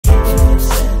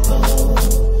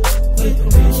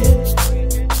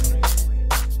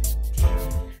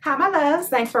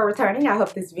thanks for returning. I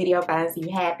hope this video finds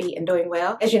you happy and doing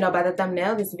well. As you know by the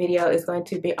thumbnail, this video is going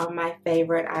to be on my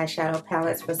favorite eyeshadow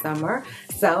palettes for summer.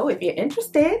 So if you're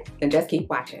interested, then just keep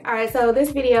watching. Alright, so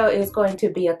this video is going to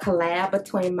be a collab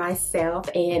between myself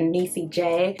and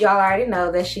NeeCJae. Y'all already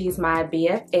know that she's my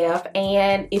BFF,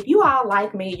 and if you all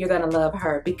like me, you're gonna love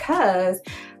her because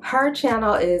her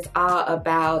channel is all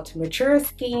about mature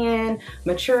skin,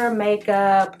 mature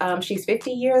makeup. She's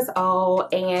 50 years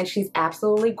old and she's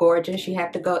absolutely gorgeous. You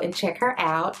have to go and check her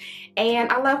out.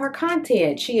 And I love her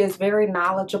content. She is very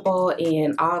knowledgeable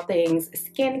in all things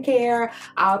skincare,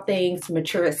 all things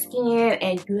mature skin,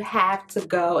 and you have to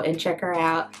go and check her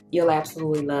out. You'll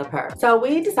absolutely love her. So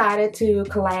we decided to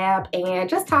collab and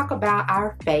just talk about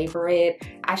our favorite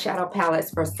eyeshadow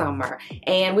palettes for summer.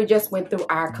 And we just went through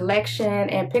our collection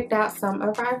and picked out some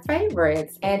of our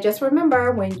favorites. And just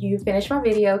remember, when you finish my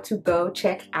video, to go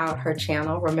check out her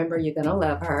channel. Remember, you're gonna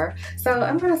love her. So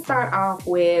I'm gonna start off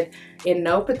with, in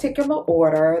no particular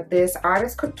order, this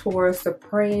Artist Couture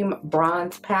Supreme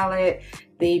Bronze Palette.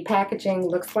 The packaging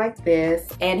looks like this,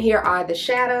 and here are the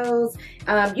shadows.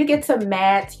 You get some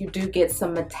mattes, you do get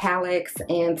some metallics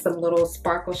and some little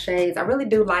sparkle shades. I really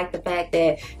do like the fact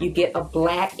that you get a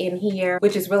black in here,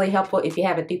 which is really helpful if you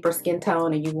have a deeper skin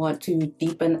tone and you want to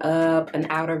deepen up an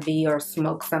outer V or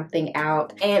smoke something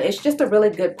out. And it's just a really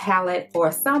good palette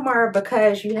for summer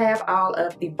because you have all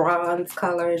of the bronze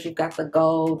colors, you've got the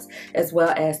golds as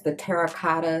well as the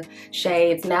terracotta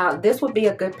shades. Now this would be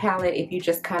a good palette if you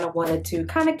just kind of wanted to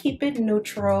kind of keep it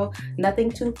neutral,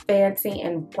 nothing too fancy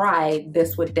and bright.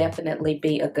 This would definitely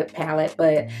be a good palette,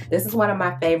 but this is one of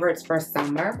my favorites for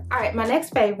summer. All right, my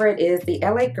next favorite is the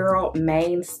LA Girl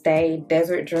Mainstage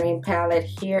Desert Dream palette.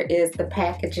 Here is the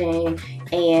packaging,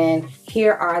 and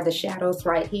here are the shadows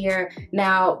right here.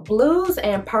 Now, blues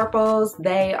and purples,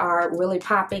 they are really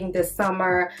popping this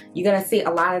summer. You're gonna see a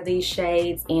lot of these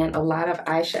shades in a lot of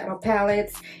eyeshadow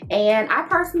palettes, and I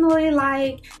personally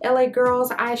like LA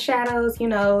Girl's eyeshadows. You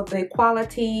know, the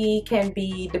quality can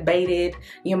be debated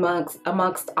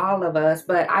amongst all of us,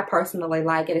 but I personally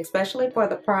like it, especially for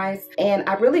the price. And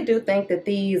I really do think that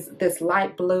this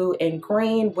light blue and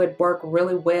green would work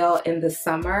really well in the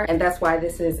summer, and that's why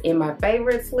this is in my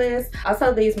favorites list.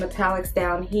 Also, these metallics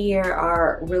down here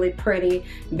are really pretty,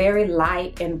 very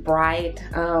light and bright,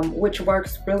 which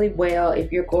works really well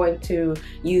if you're going to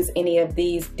use any of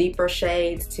these deeper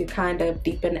shades to kind of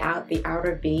deepen out the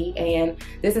outer V. And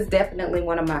this is definitely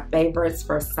one of my favorites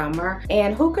for summer.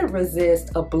 And who could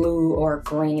resist a blue or a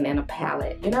green in a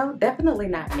palette? You know, definitely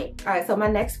not me. All right, so my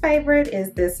next favorite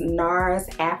is this NARS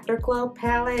Afterglow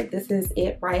palette. This is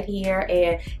it right here.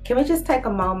 And can we just take a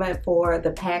moment for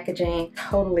the packaging?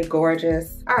 Totally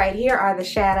gorgeous. All right, here are the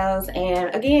shadows.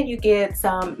 And again, you get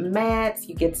some mattes,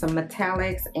 you get some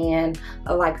metallics, and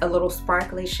like a little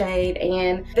sparkly shade.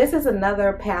 And this is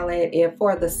another palette if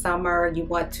for the summer you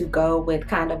want to go with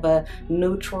kind of a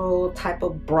neutral type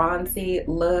of bronzy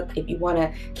look. If you want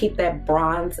to keep that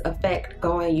bronze effect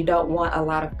going, you don't want a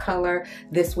lot of color,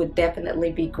 this would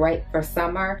definitely be great for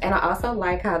summer. And I also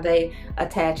like how they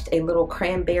attached a little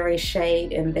cranberry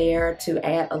shade in there to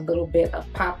add a little bit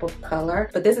of pop of color.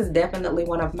 But this is definitely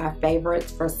one of my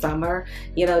favorites for summer.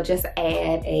 You know, just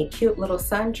add a cute little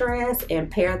sundress and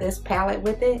pair this palette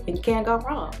with it and you can't go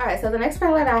wrong. All right, so the next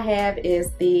palette I have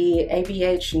is the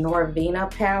ABH Norvina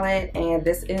palette, and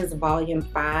this is volume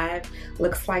 5.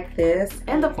 Looks like this.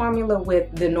 And the formula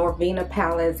with the Norvina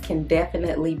palettes can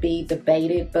definitely be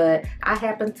debated, but I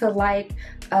happen to like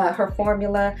her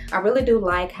formula. I really do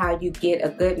like how you get a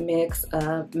good mix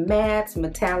of mattes,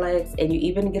 metallics, and you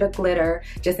even get a glitter,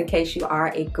 just in case you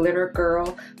are a glitter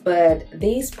girl. But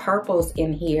these purples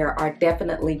in here are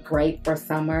definitely great for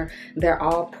summer. They're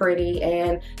all pretty,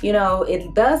 and you know,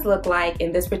 it does look like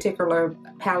in this particular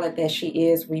palette that she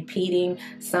is repeating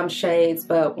some shades,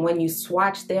 but when you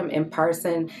swatch them in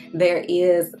person, there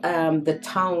is the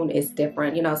tone is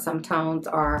different. You know, some tones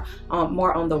are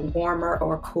more on the warmer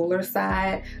or cooler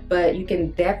side, but you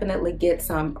can definitely get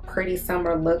some pretty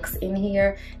summer looks in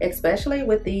here, especially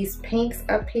with these pinks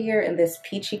up here and this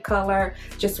peachy color,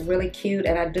 just really cute.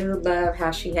 And I do love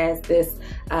how she has this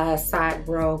side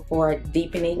row for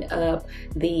deepening up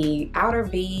the outer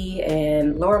V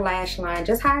and lower lash line,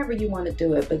 just however you want to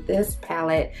do it. But this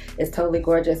palette is totally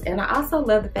gorgeous. And I also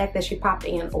love the fact that she popped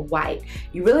in a white.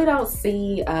 You really don't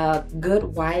see good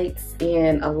whites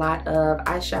in a lot of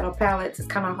eyeshadow palettes. It's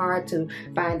kind of hard to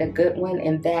find a good one,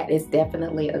 and that is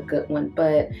definitely a good one.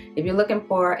 But if you're looking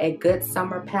for a good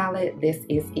summer palette, this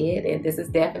is it, and this is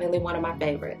definitely one of my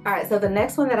favorites. All right, so the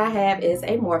next one that I have is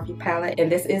a Morphe palette,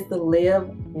 and this is the Live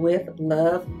with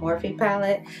Love Morphe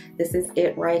palette. This is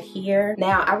it right here.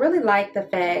 Now, I really like the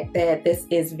fact that this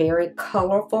is very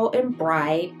colorful and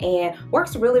bright and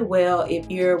works really well if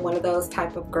you're one of those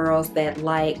type of girls that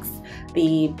likes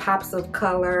the pops of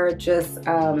color just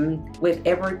with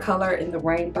every color in the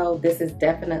rainbow. This is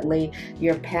definitely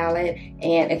your palette,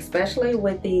 and especially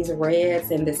with these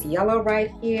reds and this yellow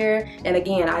right here. And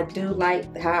again, I do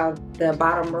like how the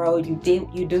bottom row you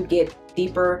do get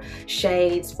deeper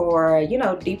shades for, you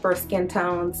know, deeper skin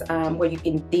tones, where you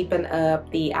can deepen up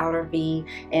the outer V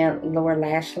and lower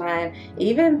lash line.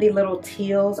 Even the little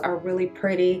teals are really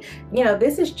pretty. You know,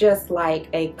 this is just like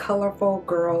a colorful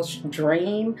girl's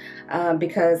dream,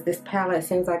 because this palette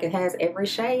seems like it has every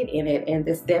shade in it, and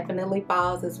this definitely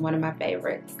falls as one of my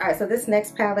favorites. All right, so this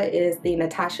next palette is the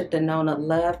Natasha Denona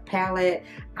Love palette.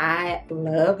 I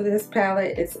love this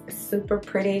palette. It's super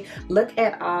pretty. Look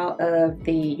at all of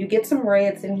you get some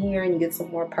reds in here, and you get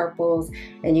some more purples,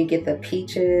 and you get the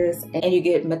peaches, and you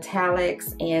get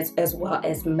metallics as well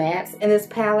as mattes in this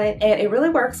palette. And it really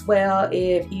works well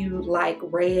if you like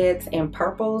reds and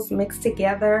purples mixed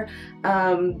together.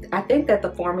 I think that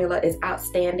the formula is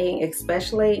outstanding,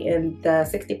 especially in the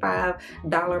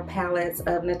 $65 palettes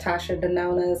of Natasha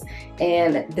Denona's,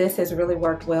 and this has really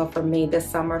worked well for me this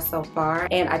summer so far,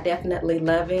 and I definitely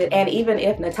love it. And even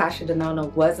if Natasha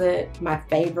Denona wasn't my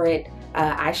favorite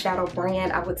eyeshadow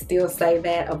brand, I would still say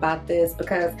that about this,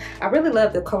 because I really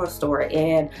love the color story,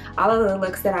 and all of the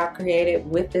looks that I've created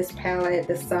with this palette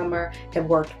this summer have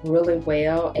worked really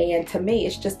well, and to me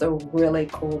it's just a really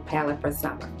cool palette for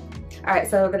summer. Alright,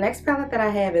 so the next palette that I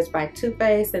have is by Too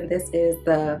Faced, and this is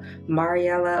the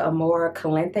Mariale Amor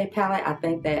Caliente palette. I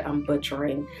think that I'm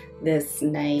butchering this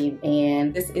name,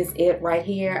 and this is it right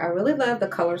here. I really love the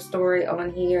color story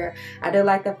on here. I do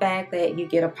like the fact that you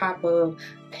get a pop of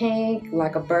pink,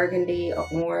 like a burgundy, a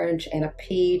orange, and a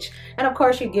peach, and of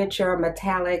course you get your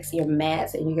metallics, your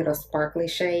mattes, and you get a sparkly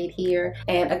shade here.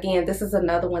 And again, this is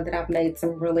another one that I've made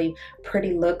some really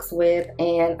pretty looks with,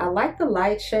 and I like the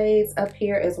light shades up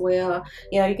here as well.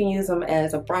 You know, you can use them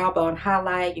as a brow bone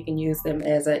highlight, you can use them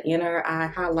as an inner eye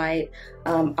highlight,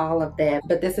 all of that.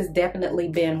 But this has definitely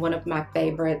been one of my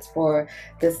favorites for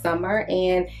this summer,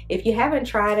 and if you haven't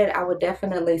tried it, I would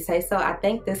definitely say so. I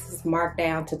think this is marked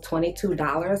down to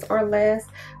 $22 or less,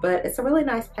 but it's a really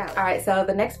nice palette. All right, so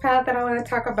the next palette that I want to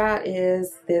talk about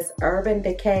is this Urban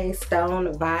Decay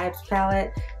Stone Vibes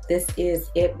palette. This is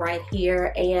it right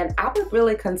here, and I would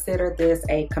really consider this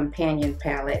a companion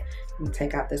palette. Let me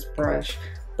take out this brush.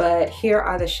 But here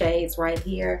are the shades right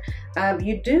here.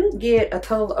 You do get a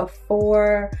total of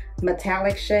 4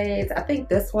 metallic shades. I think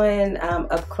this one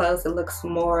up close, it looks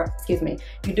more, excuse me,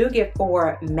 you do get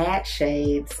 4 matte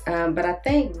shades, but I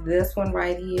think this one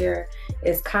right here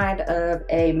is kind of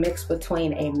a mix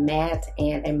between a matte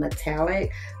and a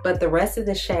metallic, but the rest of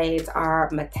the shades are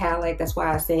metallic. That's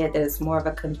why I said that it's more of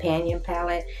a companion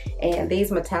palette, and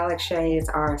these metallic shades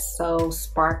are so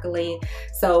sparkly.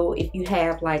 So if you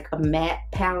have like a matte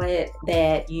palette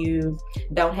that you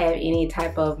don't have any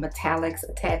type of metallics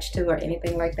attached to or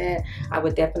anything like that, I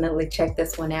would definitely check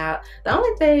this one out. The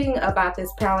only thing about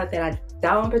this palette that I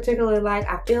don't particularly like,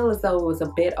 I feel as though it was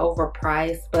a bit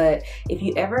overpriced, but if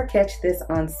you ever catch this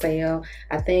on sale,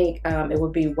 I think it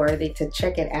would be worthy to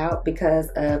check it out because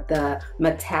of the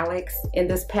metallics in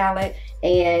this palette.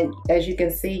 And as you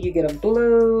can see, you get a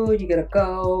blue, you get a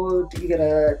gold, you get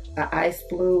a ice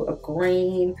blue, a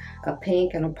green, a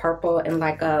pink, and a purple, and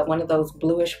like one of those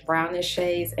bluish brownish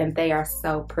shades, and they are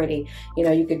so pretty. You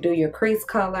know, you could do your crease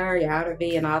color, your outer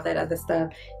V, and all that other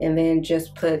stuff, and then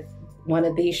just put one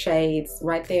of these shades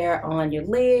right there on your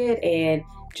lid and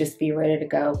just be ready to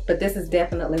go. But this is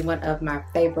definitely one of my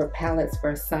favorite palettes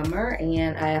for summer,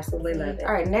 and I absolutely love it.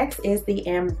 All right, next is the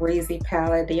Amrezy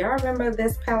palette. Do y'all remember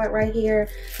this palette right here?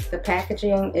 The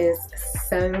packaging is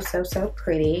so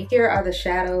pretty. Here are the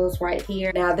shadows right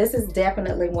here. Now this is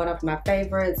definitely one of my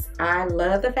favorites. I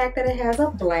love the fact that it has a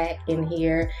black in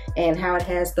here and how it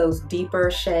has those deeper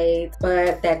shades,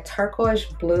 but that turquoise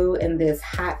blue and this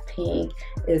hot pink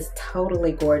is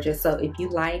totally gorgeous. So if you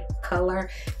like color,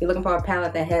 you're looking for a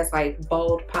palette that has like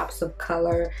bold pops of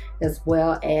color as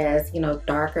well as, you know,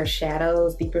 darker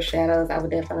shadows, deeper shadows, I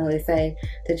would definitely say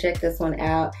to check this one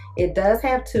out. It does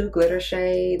have 2 glitter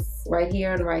shades right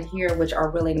here and right here, which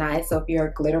are really nice. So if you're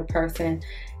a glitter person,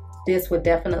 this would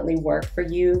definitely work for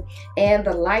you. And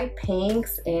the light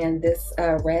pinks and this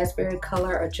raspberry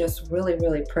color are just really,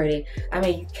 really pretty. I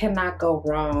mean, you cannot go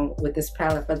wrong with this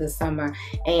palette for the summer.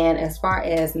 And as far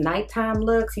as nighttime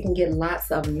looks, you can get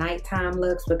lots of nighttime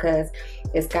looks because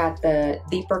it's got the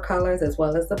deeper colors as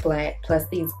well as the black, plus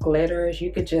these glitters.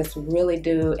 You could just really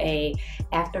do a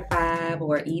after 5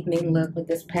 or evening look with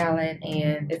this palette,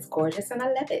 and it's gorgeous and I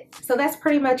love it. So that's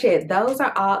pretty much it. Those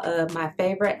are all of my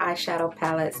favorite eyeshadow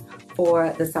palettes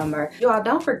for the summer. You all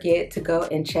don't forget to go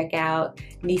and check out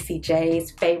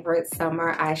NeeCJae's favorite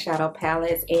summer eyeshadow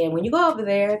palettes, and when you go over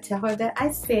there, tell her that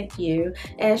I sent you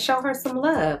and show her some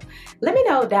love. Let me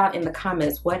know down in the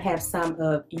comments what have some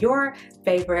of your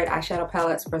favorite eyeshadow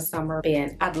palettes for summer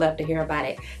been. I'd love to hear about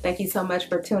it. Thank you so much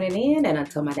for tuning in, and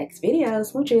until my next video,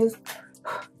 smooches.